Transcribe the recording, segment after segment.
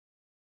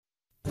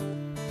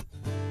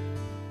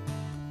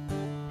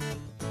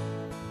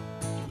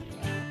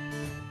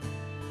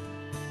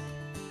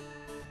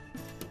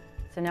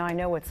So now I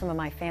know what some of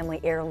my family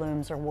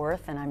heirlooms are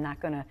worth, and I'm not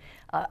going to,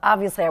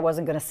 obviously I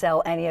wasn't going to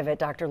sell any of it,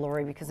 Dr.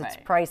 Lori, because it's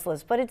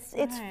priceless, but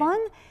it's fun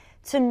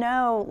to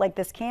know, like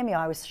this cameo.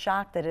 I was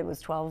shocked that it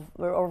was $12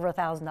 or over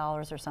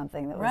 $1,000 or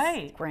something. That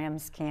was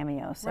Graham's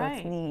cameo, so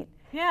it's neat.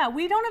 Yeah,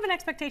 we don't have an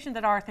expectation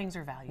that our things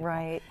are valuable.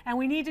 Right. And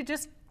we need to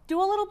just do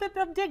a little bit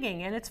of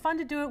digging, and it's fun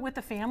to do it with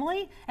the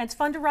family, and it's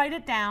fun to write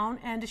it down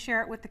and to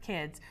share it with the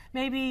kids.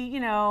 Maybe, you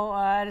know,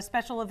 at a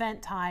special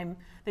event time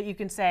that you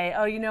can say,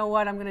 oh, you know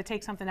what, I'm going to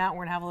take something out and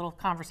we're going to have a little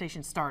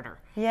conversation starter.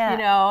 Yeah. You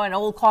know, an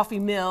old coffee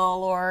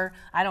mill, or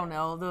I don't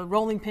know, the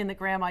rolling pin that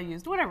Grandma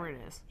used, whatever it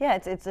is. Yeah,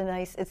 it's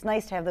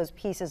nice to have those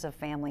pieces of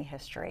family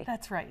history.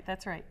 That's right,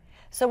 that's right.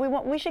 So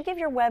we should give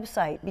your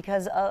website,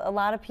 because a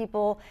lot of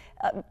people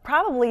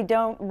probably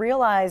don't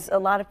realize, a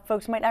lot of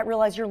folks might not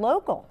realize you're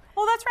local.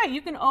 Well, that's right.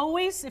 You can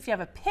always, if you have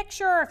a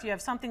picture, if you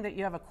have something that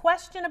you have a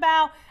question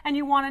about and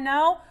you want to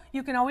know,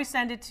 you can always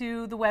send it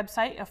to the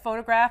website, a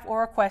photograph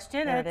or a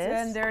question. There it is.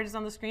 And there it is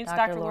on the screen. It's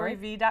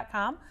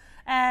drloriv.com.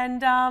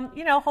 And,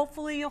 you know,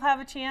 hopefully you'll have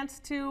a chance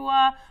to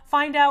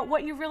find out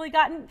what you've really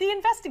gotten. The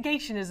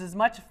investigation is as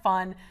much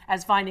fun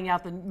as finding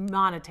out the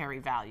monetary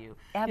value.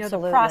 Absolutely. You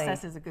know, the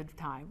process is a good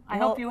time. I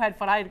hope you had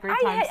fun. I had a great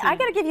time. I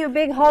got to give you a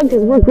big hug,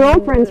 because we're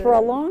girlfriends for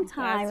a long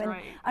time. That's and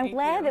right. I'm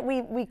glad that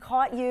we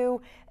caught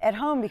you at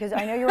home, because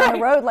I know you're on the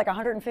road like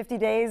 150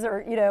 days,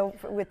 or, you know,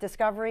 with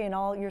Discovery and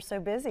all, you're so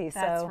busy.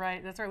 That's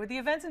right, that's right. With the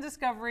events in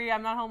Discovery,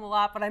 I'm not home a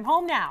lot, but I'm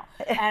home now.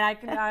 And I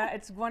can,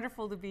 it's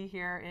wonderful to be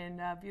here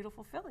in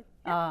beautiful Philly.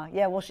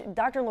 Yeah, well,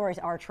 Dr. Lori's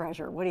our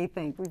treasure. What do you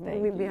think?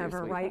 We have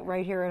her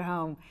right here at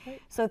home.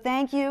 So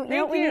thank you. You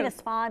know, we need a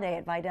spa day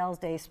at Vidal's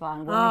Day Spa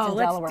in Wilmington,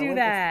 Delaware. Let's do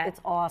that. It's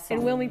awesome.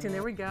 In Wilmington,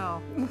 there we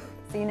go.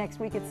 See you next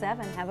week at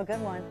 7. Have a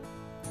good one.